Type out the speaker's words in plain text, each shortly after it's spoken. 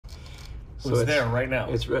So it's there right now.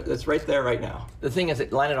 It's right there right now. The thing is,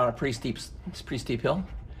 it landed on a pretty steep hill,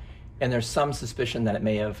 and there's some suspicion that it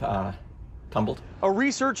may have tumbled. A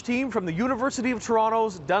research team from the University of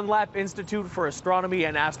Toronto's Dunlap Institute for Astronomy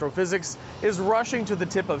and Astrophysics is rushing to the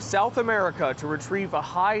tip of South America to retrieve a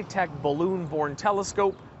high-tech balloon-borne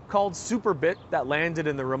telescope called SuperBit that landed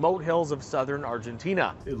in the remote hills of southern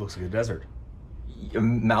Argentina. It looks like a desert. A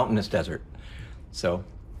mountainous desert. So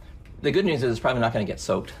the good news is it's probably not going to get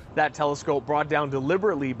soaked. That telescope brought down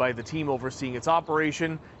deliberately by the team overseeing its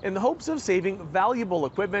operation in the hopes of saving valuable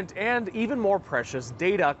equipment and even more precious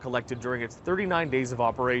data collected during its 39 days of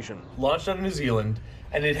operation. Launched out of New Zealand,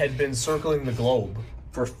 and it had been circling the globe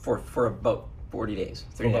for about 40 days.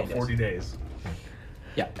 39 days. 40 days.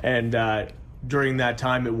 Yeah. And during that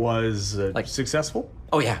time, it was successful?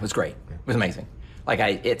 Oh yeah, it was great. It was amazing.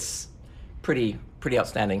 It's pretty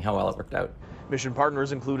outstanding how well it worked out. Mission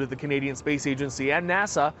partners included the Canadian Space Agency and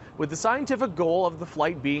NASA, with the scientific goal of the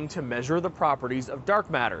flight being to measure the properties of dark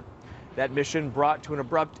matter. That mission brought to an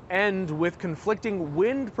abrupt end with conflicting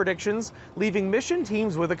wind predictions, leaving mission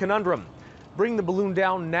teams with a conundrum. Bring the balloon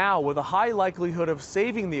down now with a high likelihood of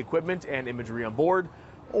saving the equipment and imagery on board,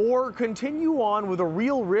 or continue on with a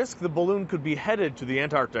real risk the balloon could be headed to the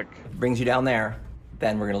Antarctic. It brings you down there,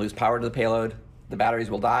 then we're going to lose power to the payload. The batteries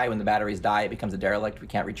will die. When the batteries die, it becomes a derelict. We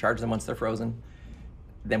can't recharge them once they're frozen.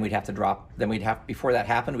 Then we'd have to drop. Before that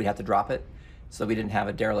happened, we'd have to drop it, so we didn't have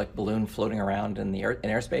a derelict balloon floating around in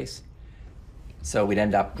airspace. So we'd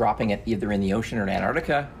end up dropping it either in the ocean or in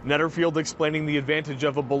Antarctica. Netterfield explaining the advantage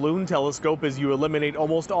of a balloon telescope is you eliminate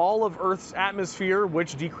almost all of Earth's atmosphere,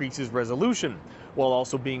 which decreases resolution, while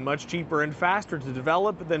also being much cheaper and faster to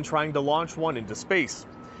develop than trying to launch one into space.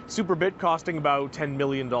 SuperBit costing about $10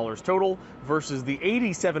 million total versus the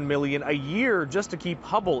 $87 million a year just to keep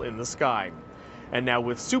Hubble in the sky. And now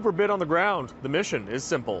with SuperBit on the ground, the mission is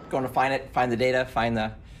simple. Going to find it, find the data,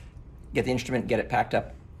 get the instrument, get it packed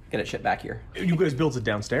up, get it shipped back here. You guys built it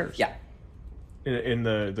downstairs? Yeah. In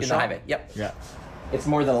the shop? In the high bay, yep. Yeah. It's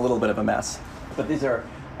more than a little bit of a mess. But these are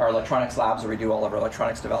our electronics labs where we do all of our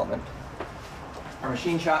electronics development. Our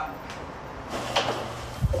machine shop.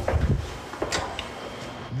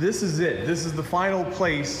 This is it. This is the final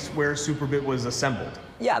place where SuperBit was assembled.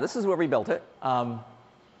 Yeah, this is where we built it.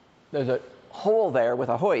 There's a hole there with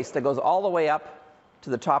a hoist that goes all the way up to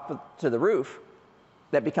the top, to the roof,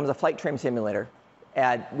 that becomes a flight trim simulator.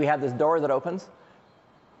 And we have this door that opens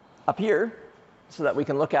up here so that we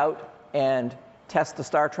can look out and test the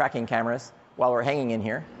star tracking cameras while we're hanging in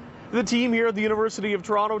here. The team here at the University of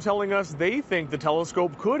Toronto telling us they think the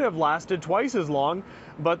telescope could have lasted twice as long,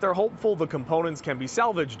 but they're hopeful the components can be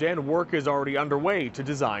salvaged and work is already underway to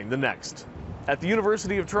design the next. At the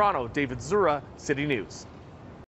University of Toronto, David Zura, City News.